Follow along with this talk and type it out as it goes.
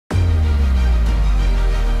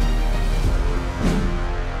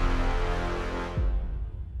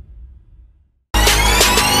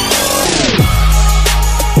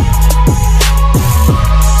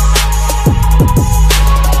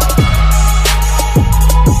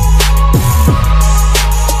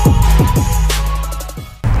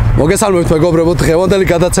მოგესალმებით მეგობრებო, დღევანდელი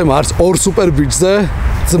გადაცემა არის ორ სუპერ ბიჭზე,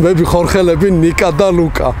 ძმები ხორხელები ნიკა და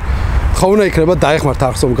ლუკა. ხო უნდა იქნება დაეხმართ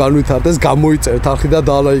ახს რომ განვითარდეს, გამოიწერეთ არხი და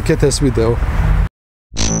დალაიქეთ ეს ვიდეო.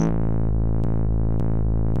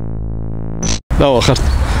 დავახართ.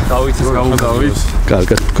 დავითის გამოდავით.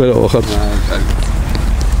 კარგად, თქვენ დავახართ.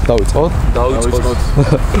 დავიწყოთ? დავიწყოთ.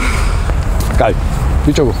 კაი.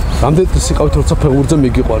 ბიჭო, რამდენი სიყავით როცა ფეხბურთზე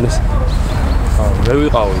მიგიყვანეს? მე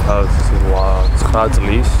ვიყავი 9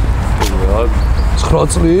 წლის. 9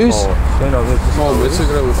 წლის? ხო, შენ ამეთ. ხო, მეც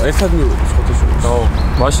ეგრე ვიყავ. ერთად მივედი სკოთაშორის. ხო,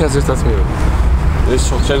 მაშინაც ერთად მივედი. ეს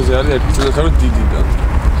შოხშენზე არის ერთი წელიწადი დიდიდან.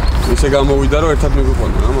 ისე გამოვიდა რომ ერთად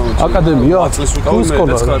მივიყვანა რა მამაჩემ. აკადემია? 10 წლის ვიყავ, მე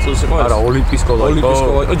 9 წლის ვიყავ. არა, ოლიმპის სკოლა იყო. ოლიმპის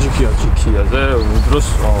სკოლა იყო ჯიქიაზე, უმდროს,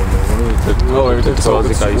 ერთ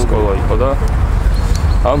კაი სკოლა იყო და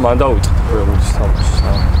მან დავიწყე ფეხბურთის თამაშს.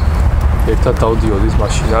 ერთად დავდიოდით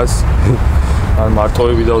მაშინას.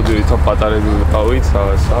 მარტოები დავდიოდით, პატარები ვიყავით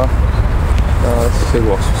რაღაცა. ესე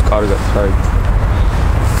გვახსოვს კარგად რა იქ.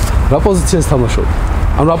 რა პოზიციაზე თამაშობდი?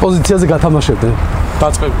 რა პოზიციაზე გათამაშებდნენ?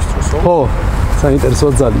 დაწყების დროს, ხო? ხო,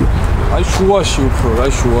 საინტერესოა ძალიან. აი შუაში უფრო რა,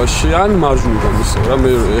 შუაში ან მარჯვნიდან ისე რა,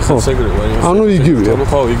 მე ეხლა ეგრე ვარ. ანუ იგივეა.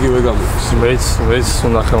 ხო, იგივე გამოდის. მეც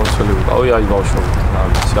უნახევარწლოვანი ვიყავი, აი ბავშვობიდან.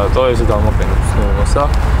 რატო ესე დამაყენებს ნომასა?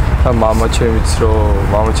 და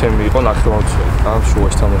მამაჩემი იყო ნახევარწლოვანი, და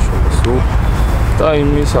შუაში თამაშობდა სულ. და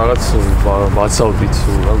იმის რაღაც ვაცავდით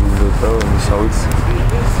რა გინდოდა რომ ისავით.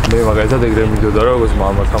 მე მაგალითად ეგრე მიდოდა რომ როგორც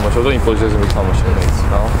მამა თამაშობდა, იმ პოზიციაზე მეთამაშებდა ის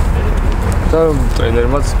რა. და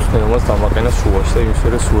ტრენერმაც დამაყენა შუაში და იმის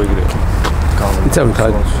მერე სულ ეგრე. იცით ხა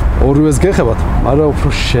ორივეს გეხებათ, მაგრამ უფრო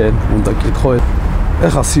შენ უნდა კითხო.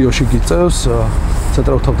 ეხლა სიოში გიწევს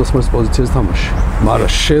ცენტრალურ თავდასხმელის პოზიციაზე თამაში. მაგრამ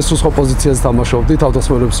შენ სულ სხვა პოზიციაზე თამაშობდი,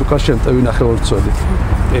 თავდასხმელების უკან შემტევი ნახევარმცველი.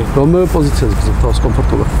 რომელ პოზიციაზე გზავ თავს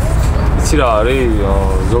კომფორტულად? იცი რა არის,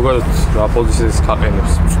 ზოგადად რა პოზიციაზეც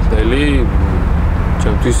გაყენებს მწვრთნელი,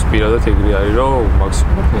 ჩემთვის პირადად ეგრე არის, რომ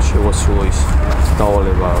მაქსიმუმ შევასრულო ის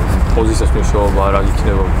დავალება, პოზიციას მნიშვნელობა რა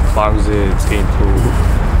იქნება, ბანკზე წინ თუ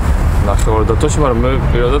ნახევარდაცვაში, მაგრამ მე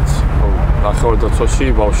პირადად ნახევარდაცვაში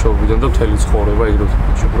ბავშვობიდან და მთელი ცხოვრება ეგრე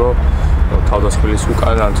ვთქვი, რომ თავდასხმელის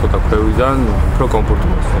უკან ან ცოტა ქვევიდან უფრო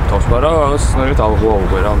კომფორტულად ვთავს, მაგრამ რაღაცნაირად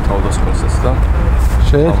ავღვავე რა თავდასხმელსაც და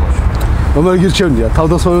შენ რომელი გირჩევნია,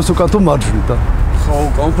 თავდასხმელის უკან თუ მარჯვნიდან? ხო,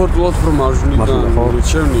 კომფორტულად უფრო მარჯვნიდან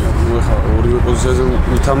გირჩევნია. ნუ ეხლა ორივე პოზიციაზე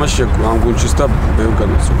მითამაშია ამ გუნდშიც და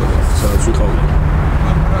ბევრგანაც ზოგადად, სადაც ვიყავი.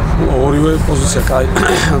 ორივე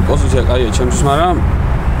პოზიცია კაია ჩემთვის, მაგრამ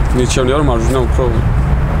მირჩევნია რომ მარჯვნიდან უფრო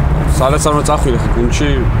სადაც არ უნდა წახვიდე ხე გუნდში,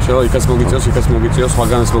 შეიძლება იქაც მოგიწევს,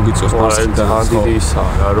 სხვაგანაც მოგიწევს მარცხნიდან. დიდი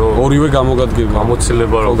ისაა, რომ ორივე გამოგადგება.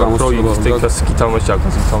 გამოცდილება რომ ინსტინქტას გითამაში,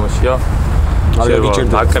 აქაც თამაშია.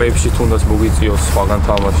 ნაკრებში თუნდაც მოგიწიოს სხვაგან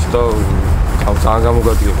თამაში და ძალიან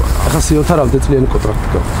გამოგადგება. ახლა სიოთა რამდენი წლიანი კონტრაქტი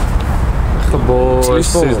გაქვს?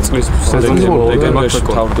 წლის სეზონი დეკემბერში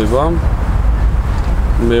თავდება.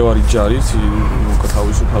 მე ვარ ჯარიც, ლუკა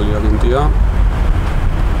თავისუფალი აგენტია.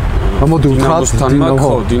 ამოდი უთხრათ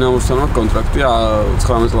დინამოსთან მაქვს კონტრაქტი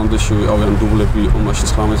 19 წლამდეში ვიყავი, ან დუბლები იყო მაშინ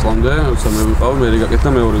 19 წლამდე, როცა მე ვიყავი, მე რეგაკეთა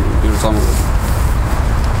მეორე პირველ წამოვედი.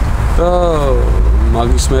 და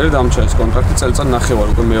მაგის მერე დამჭა ეს კონტრაქტი წელიწად ნახევარ,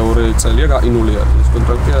 უკვე მეორე წელია გაყინული არის ეს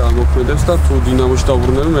კონტრაქტი, ამოქმედებს და თუ დინამოში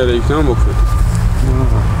დავბრუნები, მე იქნება მოქმედი.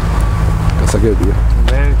 გასაგებია.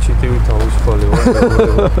 მე ჩიტივი თავისუფალი ვარ.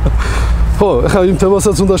 ხო, ახლა იმ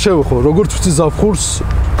თემასაც უნდა შევეხო, როგორც ვთქვი ზაფხულს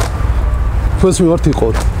თქვენს მიმართ იყო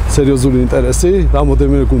სერიოზული ინტერესი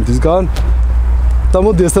რამოდენიმე გუნდისგან. და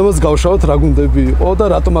მოდი ეს თემას გავშალოთ, რა გუნდები იყო და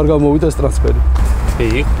რატომ არ გამოვიდა ეს ტრანსფერი?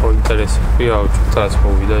 იყო ინტერესი, ტრანსფერი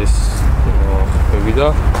მოვიდა ეს მოვიდა.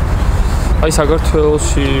 აი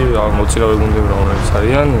საქართველოში მოწინავე გუნდები რომლებიც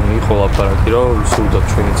არიან, იყო ლაპარაკი რომ სულდათ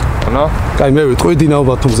ჩვენი წაყვანა. კაი, მე ვიტყვი დინამო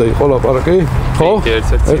ბათუმზე იყო ლაპარაკი, ხო?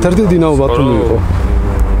 ერთ-ერთი დინამო ბათუმი იყო.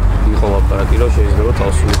 იყო ლაპარაკი რომ შეიძლება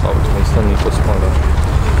თავს ვიყავით მისთან იყოს მაგრამ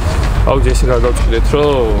აუჯი ესე გადავწყვეტეთ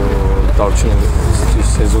რომ დავჩინოთ ის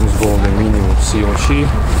სეზონის ბოლომდე მინიმუმ სიონში,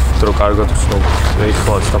 რომ კარგად ვცნობ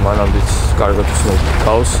ეხლაც და მანამდეც კარგად ვცნობ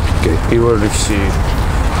თავს. პირველ რიგში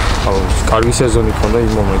კარგი სეზონი ქონდა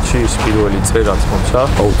იმ მომენტში, ის პირველი წრე რაც მომცა.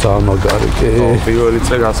 ძალიან მაგარი, კი. პირველი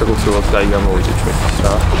წრე განსაკუთრებულად კაი გამოვიდა ჩვენთვის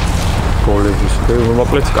რა. გოლების,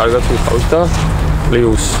 მოკლედ კარგად ვიყავით და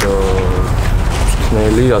პლუს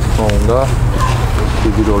მწვრთნელი, რა თქმა უნდა,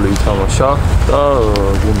 დიდი როლი ითამაშა და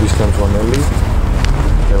გუნდის ხელმძღვანელი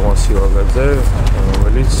ემოცია,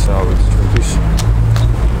 რომელიც ავით ჩვენთვის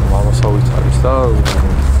მამასავით არის და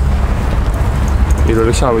პირველ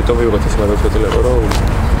რიგში ამიტომ ვიღეთ ეს გადაწყვეტილება, რომ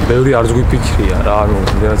ბევრი არც გვიფიქრია რა, ანუ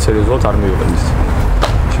იმდენად სერიოზულად არ მივიღეთ ეს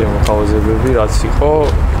შემოთავაზებები, რაც იყო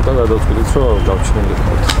და გადავწყვეტით, რომ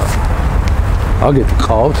დავჩინილიყავით. აგეთი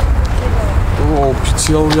ყავთ?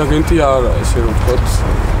 ოფიციალური აგენტი არა, ესე რომ ვთქვათ,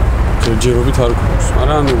 ჯერჯერობით არ გვაქვს,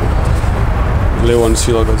 მაგრამ ანუ ლევან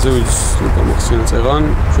სილაგაძე, ვინც ლუკა მოხსენა წეგან,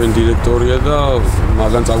 ჩვენ დირექტორია და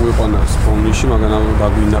მაგან წაგვიყვანა ფონდში, მაგან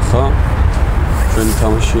დაგვინახა. ჩვენ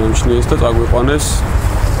თამაში ამჩნიეს და წაგვიყვანეს.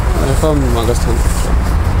 ეხლა მაგასთან ვთქვა.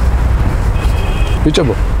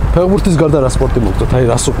 ბიჭებო, ფეხბურთის გარდა რა სპორტი მოგწოთ? აი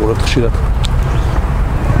რას უყურებთ ხშირად?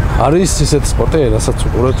 არის ისეთი სპორტი, რასაც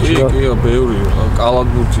უყურებთ ხშირად? კი, ბევრი,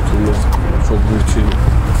 კალათბურთი თუნდაც, ჩოგბურთი.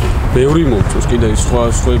 ბევრი მოგწონს, კიდე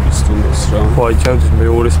სხვაებიც თუნდაც რა. ხო, აი ჩემთვის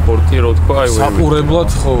მეორე სპორტი რო თქვა, აი საყურებლად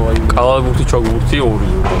ხო, აი კალათბურთი, ჩოგბურთი ორი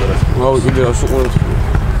მაგრამ. აუ, კიდე რას უყურებთ?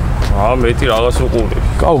 მეტი რაღაც უყურებ.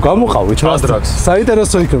 კაუ, გამოყავით რა.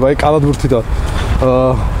 საინტერესო იქნება აი კალათბურთი და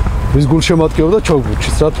ვის გულშემატკივრობა და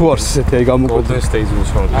ჩოგბურთის რა თუ არის ისეთი აი გამოყოთ. Golden State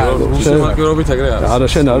გულშემატკივრობა. გულშემატკივრობით ეგრე არის. არა,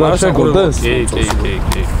 შენ არა, შენ გოლდეს? კი,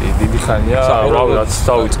 დიდი ხანია, რაც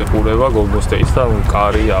დავიწყე ყურება Golden State-ს და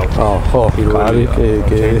კარია. ხო, კარი,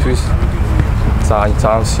 კი. ჩემთვის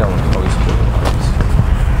ძალიან სიამოვნებაა ის.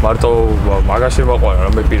 მარტო მაგაში მაყვარა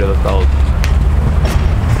რა მე პირადად დავთ.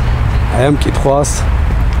 აი ამ კითხვას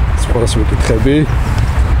სპორტს მეკითხები.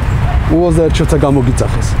 21 წუთა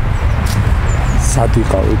გამოგიწახეს. სად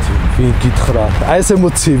იყავით? ვინ გითხრათ? აი ეს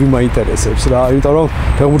ემოციები მაინტერესებს რა, იმიტომ რომ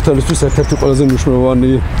ფეხბურთელისთვის ერთ-ერთი ყველაზე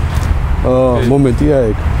მნიშვნელოვანი მომენტია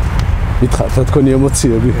ეგ. მითხართ რა თქვენი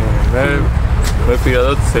ემოციები? მე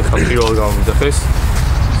პირადად ეხლა პირველად გამომიძახეს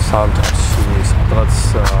სამთაში, სადღაც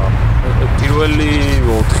პირველი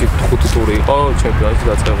 4-5 ტური იყო ჩემპიონატში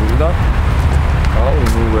დაწყებული და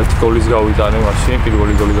ერთი გოლის გავიტანე მაშინ,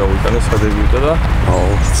 პირველი გოლი გავიტანე სადებიუტო და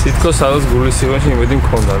თითქოს სადაც გულის სიღრმეში იმედი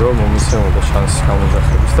მქონდა რომ მომიცემოდა შანსი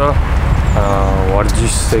გამოძახების და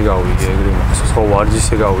ვარჯიშზე გავიგე ეგრე მახსოვს ხო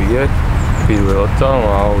ვარჯიშზე გავიგე პირველად და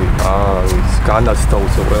განაც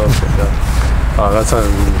დაუწევ ყველაფერს და რაღაცა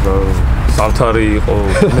სამთარი იყო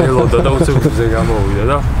მელოდა და უცებებზე გამოვიდა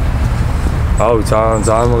და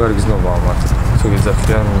ძალიან მაგარი გზნობაა მართლა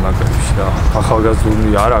გეძახიან ნაკრებში და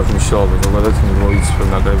ახალგაზრდული არ აქვს მნიშვნელობა ზოგადად მოიცვა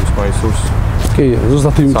ნაკრების მაისურს კი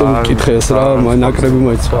ზუსტად იმიტომ მკითხეს რა ნაკრები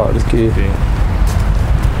მაიცვა არის კი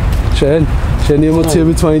შენი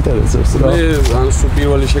ემოციებიც მაინტერესებს რა მე ან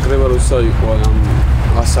პირველი შეკრება როცა იყო ამ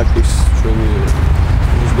ასაკის ჩვენი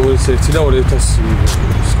გოლის 1 და 2000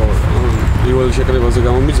 სხვა პირველი შეკრებაზე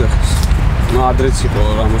გამომიძახეს ადრეც იყო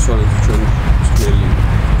რამოსვანეთი ჩვენ ძმები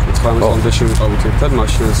 19 წელს ვიყავით ერთად,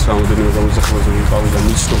 მაშინაც რამოდენიმე გამოძახებაზე ვიყავი და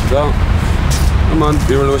მიცნობდა. მან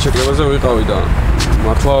პირველ შეკრებაზე ვიყავი და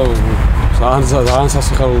მართლა ძალიან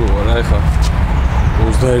სასიხარულოა რა ეხლა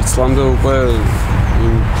 21 წლამდე უკვე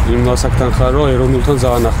იმ ასაკთან ხარ რომ ეროვნულთან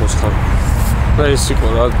ძალიან ახლოს ხარ. და ეს იყო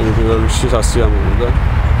რა პირველში სასიამოვნო და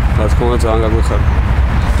რა თქმა უნდა ძალიან გაგვეხარდა.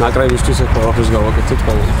 ნაკრებისთვის ეს ყველაფერს გავაკეთეთ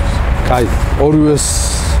ყოველთვის. კაი, ორივეს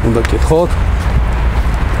უნდა გკითხოთ.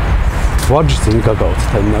 ვარჯიშზე მიგაგავთ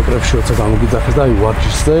და ნაკრებში როცა გამოგიძახეს და აი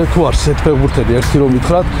ვარჯიშზე თუ არის ესეთ ფეხბურთელი ერთი რომ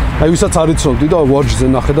მითხრათ აი ვისაც არ იცნობდი და ვარჯიშზე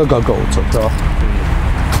ნახე და გაგაოცოთ რა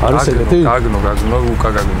არის ეგეთი გაგნო ლუკა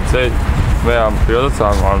გაგნიძე მე ამ პირადად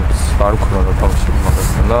არ ვქნა რა თამაში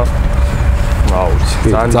მაგასთან და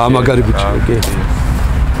ძალიან მაგარი ბიჭია კი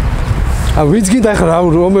ვინც გინდა ახლა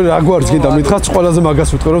რა გვარს გინდა მითხრათ ყველაზე მაგას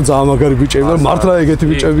ვიტყვი რომ ძალიან მაგარი ბიჭები და მართლა ეგეთი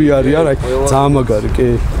ბიჭები არიან აი ძალიან მაგარი კი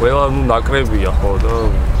ყველა ნაკრებია ხო და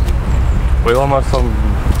ყველა მართლა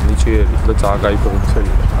ნიჭიერი და ძალიან კაი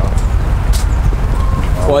ფეხბურთელია.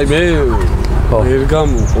 ხო აი მე ვერ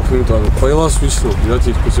გამოვყოფილი და ყველას ვიცნობდი რა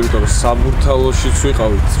თითქოს იმიტომ რომ საბურთალოშიც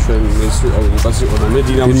ვიყავით ჩვენ ეს ვიყავი ლუკას იყო და მე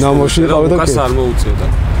დინამოში ვიყავი და ლუკას არ მოუწევდა.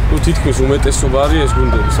 ნუ თითქოს უმეტესობა არის ეს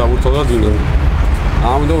გუნდები საბურთალო და დინამო.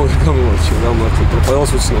 ამიტომ ვერ გამოვარჩიე რა მართლა ყველას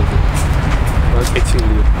ვიცნობდი. რა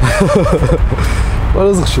კეთილია.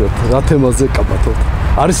 ყველას ხშირად რა თემაზე კამათობ?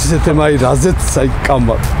 არის ისეთი თემა აი რაზეც აი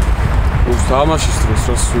კამათ. თამაშის დროს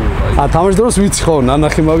რას აი თამაშის დროს ვიცი ხო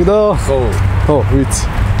ნანახი მაგ და ხო ვიცი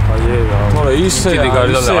აი რა თორე ისე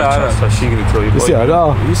არა შიგნით რო იყო ისე არა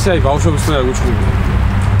ისე აი ბავშვებისთან არ გუჩხუბი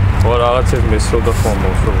ხო რაღაცებს მესროდა ხომ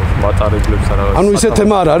მატარებლებს რაღაც ანუ ისე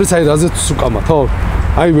თემა არ არის აი რაზეც უკამათ ხო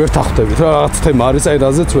აი ვერ თახტებით რა რაღაც თემა არის აი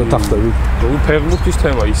რაზეც ვერ თახტებით ფეხბურთის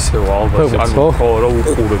თემა ისეო ალბათ ანუ ხო რომ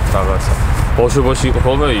უყურებთ რაღაცა ბავშვობაში იყო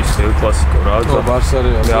ხოლმე ის კლასიკო რა და ბარსა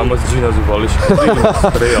რეალს მე ამას ჯინაზე ბალიში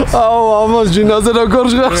რეალს აუ ამას ჯინაზე როგორ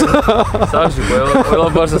ჟღერს საში ყველა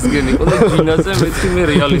ბარსას გენიკო და ჯინაზე მე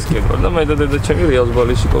რეალის გეკო და მე და დედა ჩემი რეალს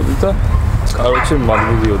ბალიში ყავდი და კაროჩე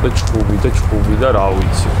მაგნიდიოდა ჩხუბი და რა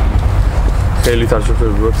ვიცი ხელით არ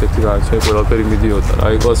შეფერებუებს ერთი განაცხადი ყველაფერი მიდიოდა რა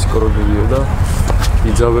კლასიკო რო მიდიოდა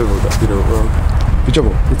იძავებოდა პირობა ბიჭო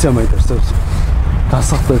იცი ამაინტერესებს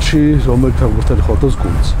დასახდელში რომელი ფეხბურთელი ხოთოს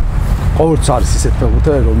გუნდს ყოველთვის არის ისეთ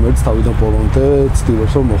ფეხბურთელი რომელიც თავიდან ბოლომდე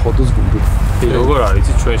ცდილობს რომ მოხოთოს გუნდი როგორ არის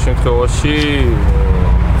იცი ჩვენ შემთხვევაში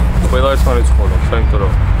ყველა ერთმანეთს ხოვდათ, იმიტომ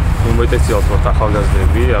რომ უმეტესად ვართ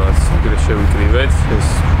ახალგაზრდები, რაღაც შევიკრივეთ, ეს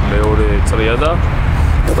მეორე წრია და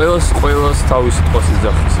ყველას თავის სიტყვას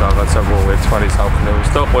იძახის რაღაცა ერთმანეთს ამხნევს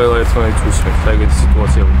და ყველა ერთმანეთს უსმენს და ეგეთი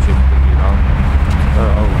სიტუაცია ვიჭირდება რა.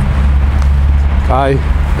 აი,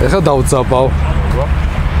 ეხლა დავძაბავ.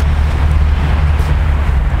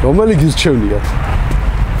 რომელი გირჩევნიათ?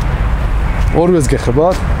 ორივეს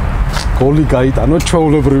გეხებათ? გოლი გაიტანო,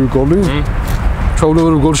 ჩვეულებრივი გოლი.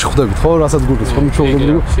 ჩვეულებრივი გოლში ხვდებით ხო? რასაც გულს ხო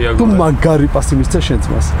ჩვეულებრივი. თუ მაგარი პასი მისცე შენ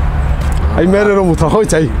ძმას. აი მე რომ უთა ხო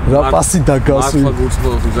იცი აი რა პასი დაგასვი. მართლა გულს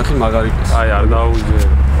ვიძახი მაგარი პასი. აი არ დაუჯერე.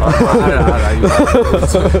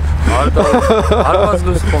 არ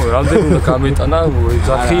მაძლევს ხოლმე, რამდენი უნდა გამეტანა,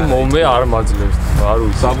 ვიძახი მომე არ მაძლევს. არ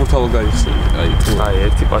ვიცი. საბურთალო გაიხსენე. აი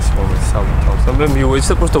ერთი პასი მომეც საბურთალოს. და მე მივეცი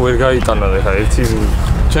და პროსტა ვერ გაიტანა ხა ერთი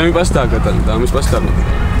ჩემი პასი დაგატანე და ამის პასი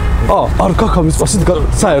დაგატანე. არ გაქამის პასი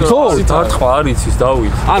საერთო? დარტყვა არ იცის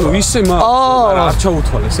დავით. ანუ ისე მაგრამ არ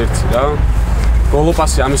ჩაუთვალეს ერთი რა. გოლო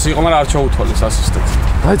პასი ამის იყო, მაგრამ არ ჩაუთვალეს ასისტენტს.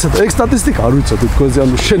 დაიცადე, ეგ სტატისტიკა არ ვიცოდი თქვენზე,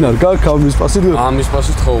 ანუ შენ არ გაქვს ამის პასი? ამის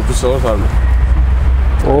პასი თქო ოფიციალურად არ მაქვს.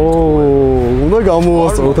 უნდა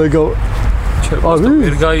გამოვასწროთ ეგ. ჩემს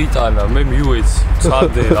ვერ გაიტანა, მე მივეცი,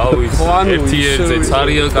 წადე, რა ვიცი, ერთი ერთზე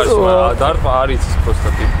ცარია კარს, მაგრამ დარტყვა არ იცის პროსტა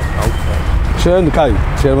ტიპი. შენ, კაი,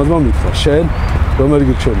 შემოძმა მითხრა, შენ რომელი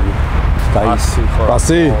გირჩევია? პასი ხო?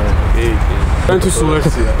 პასი? კი. ჩვენთვის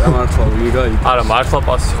უერთია, რა მართლა ვიღაი. არა, მართლა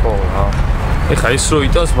პასი ხო რა. ეხა ის რო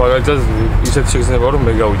იტანს, მაგალითად ისეთ შეგრძნება რომ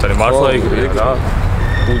მე გავიტანე, მართლა ეგრეა რა.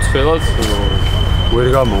 უცხელად ვერ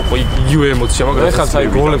გამოყო, იგივე ემოცია, მაგრამ ეხლა აი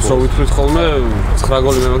გოლებს რო ვითვლით ხოლმე, 9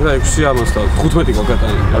 გოლი მე მაგ და 6 ამას და 15 გოლ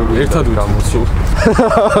გატანე. ერთად გამოცილ.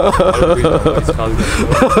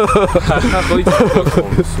 ხო იცი,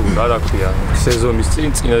 რა ქვია, სეზონის წინ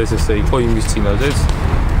ესე იყო იმის წინაზეც.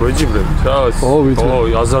 ვეჯიბრებით რა. ო,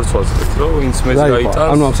 აზარცვას წერთ რომ ვინც მეც გაიტანს.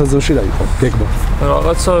 ანუ ამ სეზონში რა იყო? გეგმა.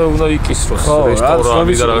 რაღაცა უნდა იკისროს,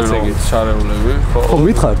 რესტორანი და რაღაც ეგეთი შარეულები. ხო,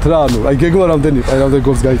 მითხართ რა, ანუ აი გეგმა რამდენი იყო, რამდენი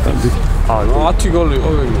გოლს გაიტანდი? 10 გოლი იყო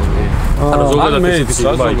გეგმა. ანუ ზოგადად ისეთი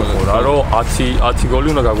იყო რა, რომ 10 გოლი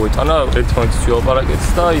უნდა გაგვეტანა ერთმანეთს ვილაპარაკეთ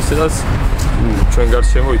და ისედაც ჩვენ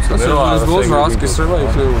გარშემო იცოდე რომ ეს გოლს რაღაც კისრება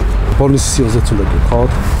იქნება. ბოლნისის სიოზეც უნდა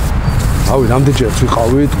გიყავთ. ავი რამდენჯერაც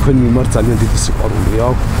ვიყავით, თქვენ მიმართ ძალიან დიდი სიყვარული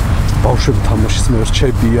აქვს. ბავშვები თამაშის მე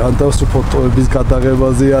რჩებიან და ფოტოების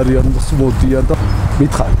გადაღებაზე არიან, მოდიან და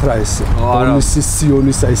მითხარით რა ეს ბოლნისის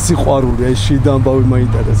სიონის აი სიყვარული, აი შიდა ამბავი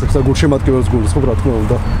მაინტერესებს და გულშემატკივრებს გულს ხო რა თქმა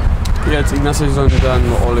უნდა. კი, წინა სეზონიდან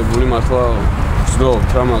მოყოლებული მართლა ვცდილობთ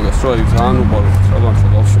რა მაგას, რომ აი ძალიან უყვართ რა მართლა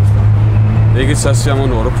ბავშვებს. ეგეც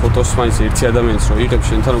სასიამოვნოა რომ ფოტოს მაინც ერთი ადამიანს რო იღებ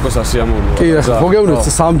შენთან უკვე სასიამოვნოა. კი, ახლა მოგეუბნეთ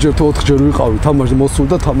 3-ჯერ თუ 4-ჯერ ვიყავი თამაში მოსულ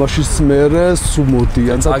და თამაშის მერე სულ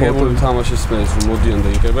მოდიან და აგებული თამაშის მერე სულ მოდიან და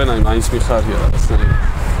იღებენ, აი მაინც მიხარია რაღაცნაირად.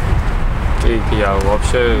 კი,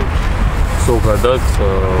 ვაფშე ზოგადად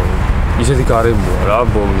ისეთი გარემოა რა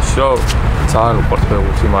ბოლოში რომ ძალიან უყვართ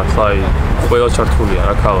ფეხბურთი მართლა აი ყველა ჩართულია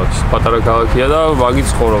რა ქალაქში. პატარა ქალაქია და მაგით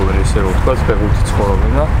ცხოვრობენ ესე რომ ვთქვათ ფეხბურთი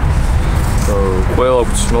ცხოვრობენ და ყველა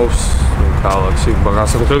გწნობს ქალაქში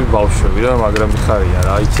განსაკუთრებით ბავშვები და მაგრამ მიხარია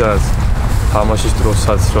რა იცით თამაშის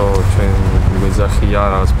დროსაც რომ ჩვენ გვეძახიან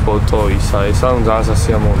რაღაც ფოტო ისა ძალიან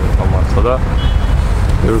სასიამოვნოა მართლა და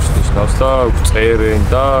ერუს ნიშნავს და წერენ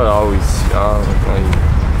და რა ვიცი რა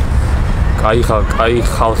აი კაი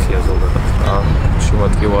ხალხია ზოგადად რა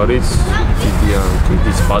შემატკივარიც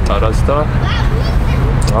დიდიც პატარაც და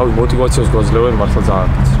რა მოტივაციას გვაძლევენ მართლა ძალიან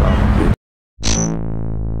რა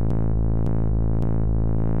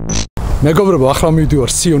მეგობრებო, ახლა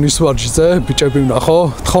მივდივარ სიონის ვარჯიშზე, ბიჭები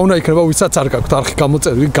ვნახო. თხოვნა იქნება ვისაც არ გაქვთ არხი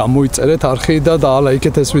გამოწერილი, გამოიწერეთ არხი და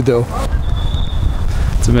დაალაიქეთ ეს ვიდეო.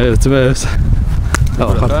 ძმებს.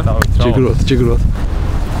 ჯიგროთ.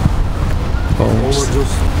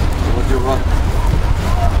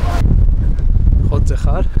 ხოძე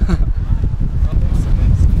ხარ?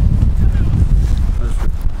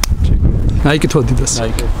 ნაიკი თუ ადიდას.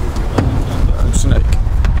 ნაიკი. ნაიკი.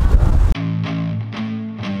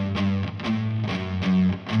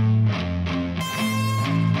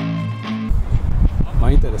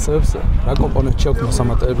 მაინტერესებს რა კომპონენტი აქვს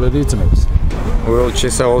მოსამატებელი ძმების. უბრალოდ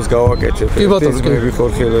შესავალს გავაკეთებ. ძმები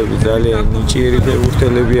ხორხელები ძალიან ნიჭიერი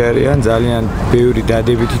ფეხბურთელები არიან, ძალიან ბევრი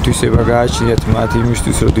დადებითი თვისება გააჩნიათ მათ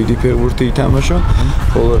იმისთვის, რომ დიდი ფეხბურთი ითამაშონ.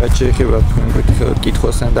 ხოლო რაც შეეხება თქვენ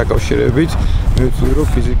კითხვასთან დაკავშირებით, მე ვთვლი, რომ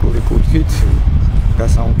ფიზიკური კუთხით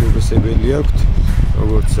გასაუმჯობესებელი აქვთ.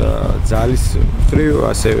 როგორც ძალის მხრივ,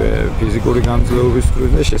 ასევე ფიზიკური გამძლეობის მხრივ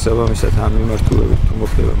და შესაბამისად ამ მიმართულებით თუ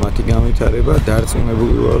მოხდება მათი განვითარება,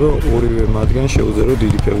 დარწმუნებული ვარ, რომ ორივე მათგან შეუძლია რომ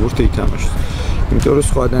დიდი ფეხბურთი ითამაშოს. იმიტომ რომ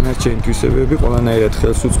სხვა დანარჩენი თვისებები ყველანაირად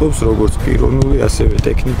ხელს უწყობს როგორც პიროვნული, ასევე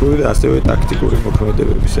ტექნიკური და ასევე ტაქტიკური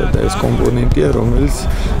მოქმედებებისა და ეს კომპონენტია, რომელიც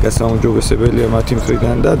გასაუმჯობესებელია მათი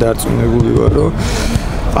მხრიდან და დარწმუნებული ვარ, რომ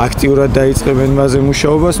აქტიურად დაიწყებენ მასზე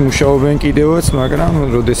მუშაობას, მუშაობენ კიდევაც, მაგრამ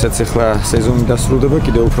როდესაც ახლა სეზონი დასრულდება,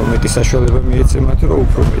 კიდევ უფრო მეტი საშუალება მიეცემათ, რომ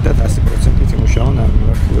უფრო მეტად 100%-ით იმუშაონ ამ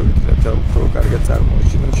მიმართულებით, რათა უფრო კარგად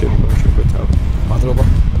წარმოაჩინონ შემდგომში თავი. მადლობა.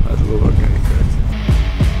 მადლობა, გამიკეთა.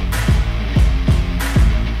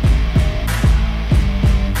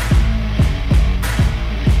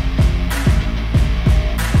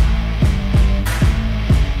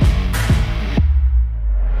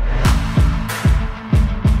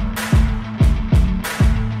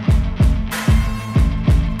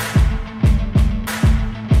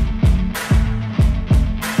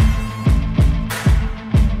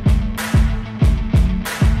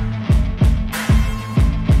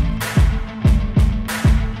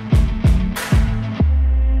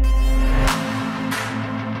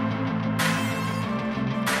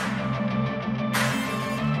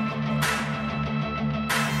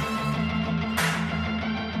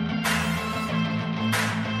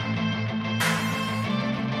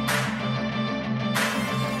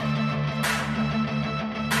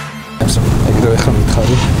 ეხლა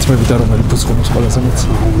მითხარი, ძმები და რომელი ფუძღუნოს ყველაზე მეც?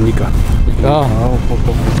 ნიკა. ნიკა.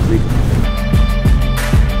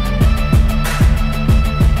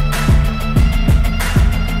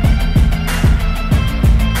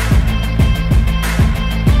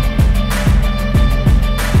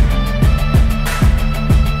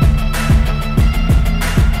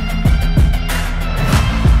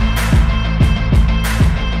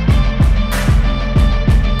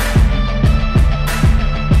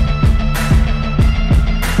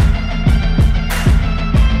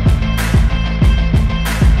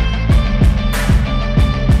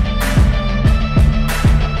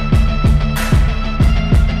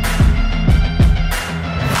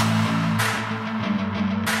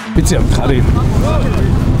 ვიცი ამხარი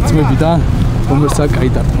ძმებიდან რომელსაც კაი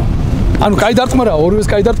დარტყმა. ანუ კაი დარტყმა რა, ორივეს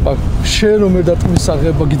კაი დარტყმა. შენ რომელ დარტყმის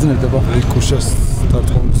საღება გიძნებდება? რიქუშას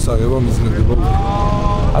დარტყმის საღება მიზნებდება.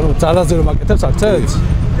 ანუ ძალაზე რომ აკეთებს აქცენტს?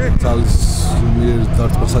 ძალის მიერ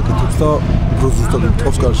დარტყმას აკეთებს და უფრო ზუსტად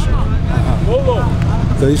მტყობს გარშე.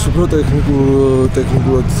 და ის უფრო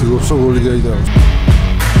ტექნიკურად ცდილობს რომ გოლი გაიტანოს.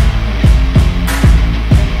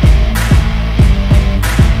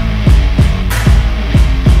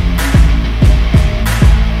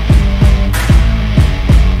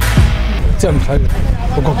 ამხარი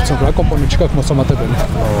როგორცა რა კომპონენტი გაქვს მოსამატებელი.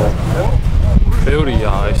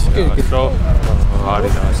 ბევრია ეს რომ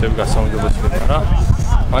არის რა, ესე გასაუმჯობესება რა.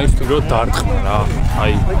 მაინც თუ რომ დარტყმა რა,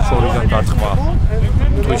 აი შორიდან დარტყმა.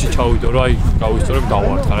 თუში ჩავიდო რა, აი გავისწორებ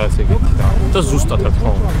დავარტყა რა ესე იგი და და ზუსტად რა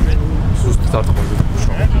თქმა უნდა. ზუსტად დარტყმა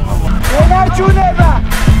ვიშო. ენარჩუნება.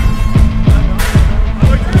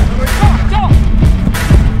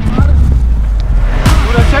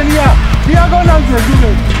 ურაჩანია, დიაგონალზე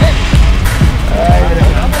გულე.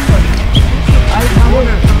 Ai,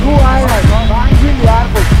 amore, tu hai bangili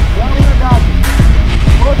arco.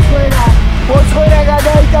 Posso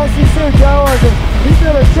ragazzi da si se giaoso.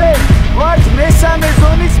 Vittorio c'è. Oggi messa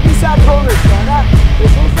mezonis pisatove, no? E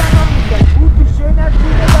sono stato mica. Tutti scena qui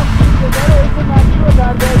da qui, però è come altro da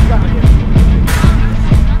destra.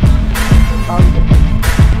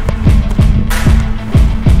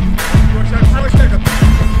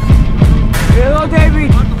 Hello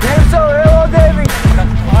David. Hello David.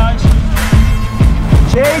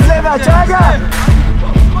 შეიძლება ჩაგა.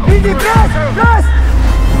 დიდი პრეს.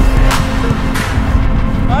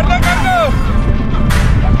 მარდაკანო.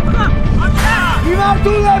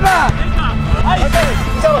 იმართულება. აი,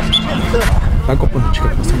 რა კომპონენტი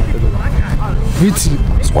გაქვს მოსამატებელი? ვიცი,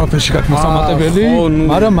 სხვა ფერში გაქვს მოსამატებელი,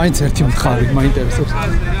 მაგრამ მაინც ერთი მხარი მაინტერესებს.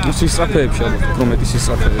 სისწრაფეებში ალბათ უფრო მეტი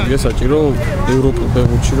სისწრაფეებია საჭირო ევროპულ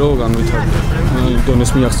ფეხბურთში რომ განვითარდეს.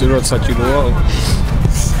 დონეს მიაღწიო რაც საჭიროა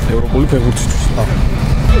ევროპული ფეხბურთისთვის.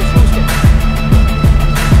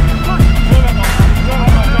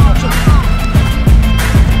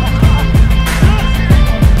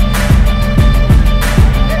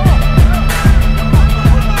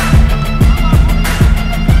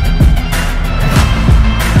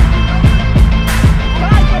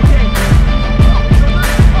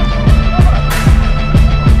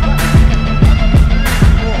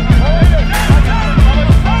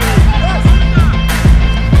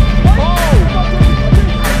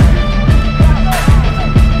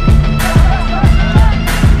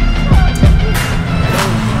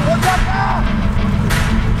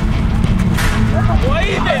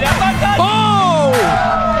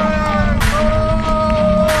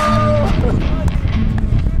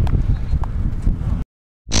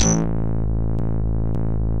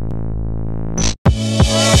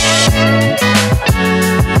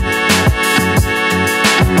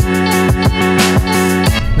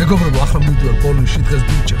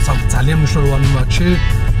 ტრანსფერი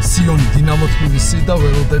სიონი დინამო თბილისი და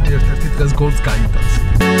ველოდები ერთ-ერთი დღეს გოლს გაიტანს.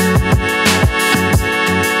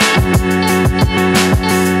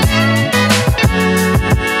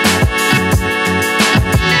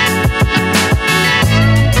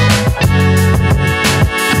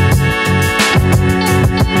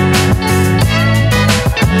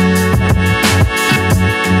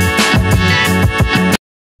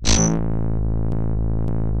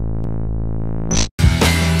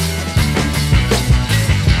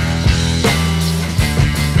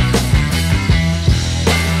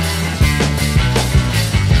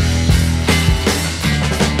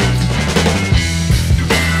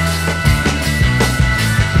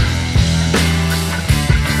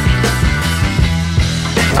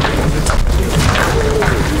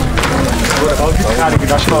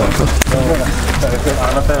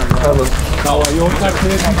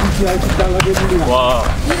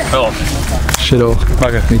 Shakirovi.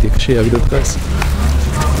 Magă, mitic, și ea vidot cas.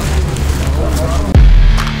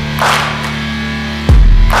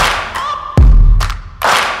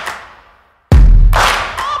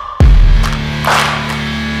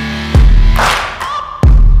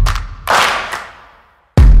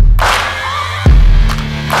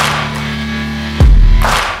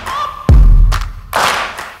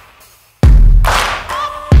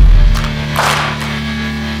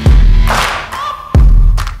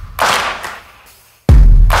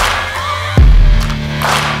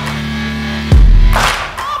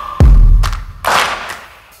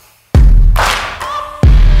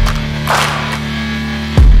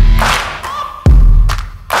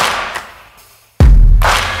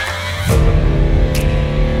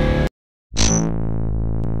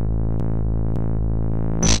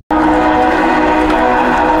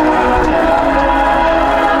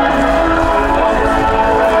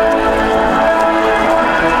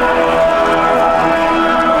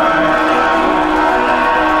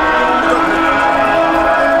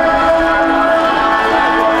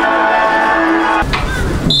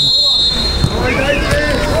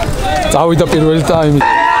 Davit პირველი ტაიმი.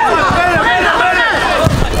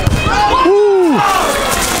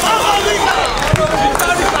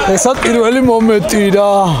 ესა პირველი მომენტი რა.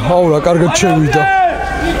 აუ რა კარგად შევიდა.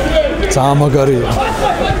 ძალიან მაგარია.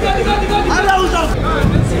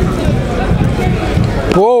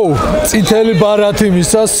 ვოუ, წითელი ბარათი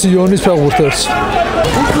მისცა სიონის ფეხბურთელს.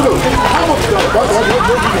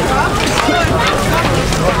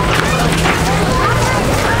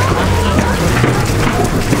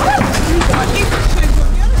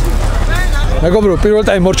 მეგობრო, პირველ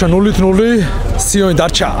ტაიმ მორჩა 0-0, სიონი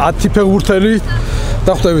დარჩა 10 ფეხბურთელი.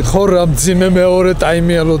 და ხვდებით, ხო რა მძიმე მეორე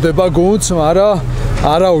ტაიმი ელოდება გუნდს, მაგრამ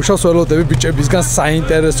არა უშავს ველოდები ბიჭებისგან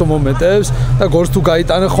საინტერესო მომენტებს და გოლს თუ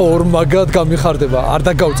გაიტანე, ხო ორმაგად გამიხარდება. არ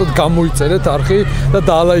დაგავწოთ, გამოიწერეთ არხი და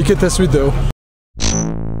დაალაიქეთ ეს ვიდეო.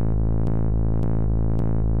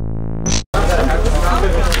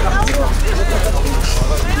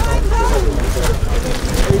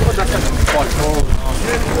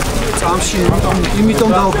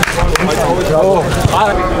 იმიტომ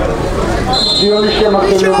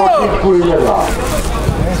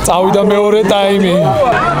წავიდა მეორე ტაიმი.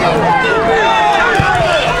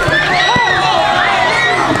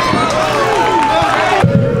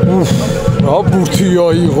 რა ბურთია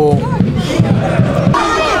იღო.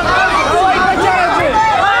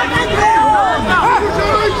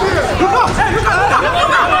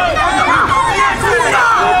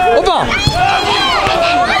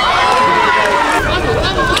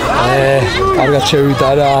 კარგად შევიდა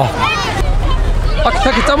რა. აქ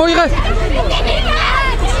წამოიღე.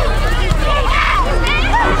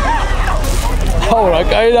 აუ რა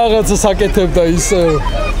კაი რაღაცა საკეთებდა ისე.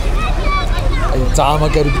 აი ძალიან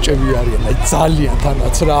მაგარი ბიჭები არიან, აი ძალიან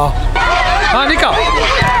თანაც რა. ნიკა.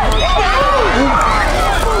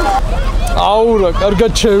 აუ რა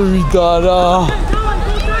კარგად შევიდა რა.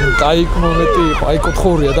 კაი მომენტი იყო, აი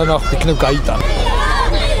კუთხურია და ნახეთ იქნებ გაიტანა.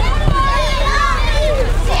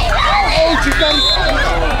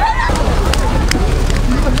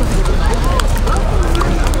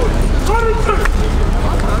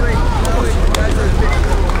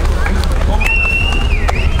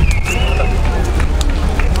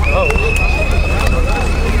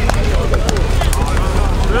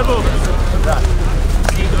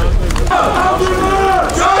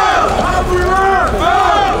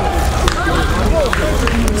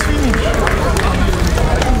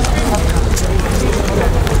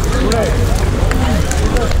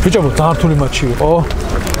 ბიჭებო, ძართული მატჩი იყო.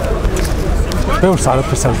 ბევრს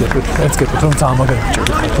არაფერს არ გეტყვით, ერთ გეტყვით რომ ძალიან მაგარი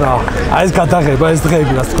ბიჭები ხართ რა. აი ეს გადაღება, ეს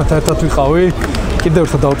დღეები რაც თქვენ ერთად ვიყავი, კიდევ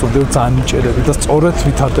ერთხელ დავწუნდით ძალიან მიჭერები და სწორედ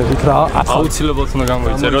ვითარდებით რა. აუცილებლად უნდა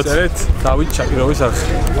გამოიწეროთ. დავით შაკიროვის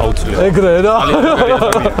არხი. აუცილებლად. ეგრე რა.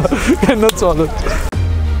 კენოწვალეთ.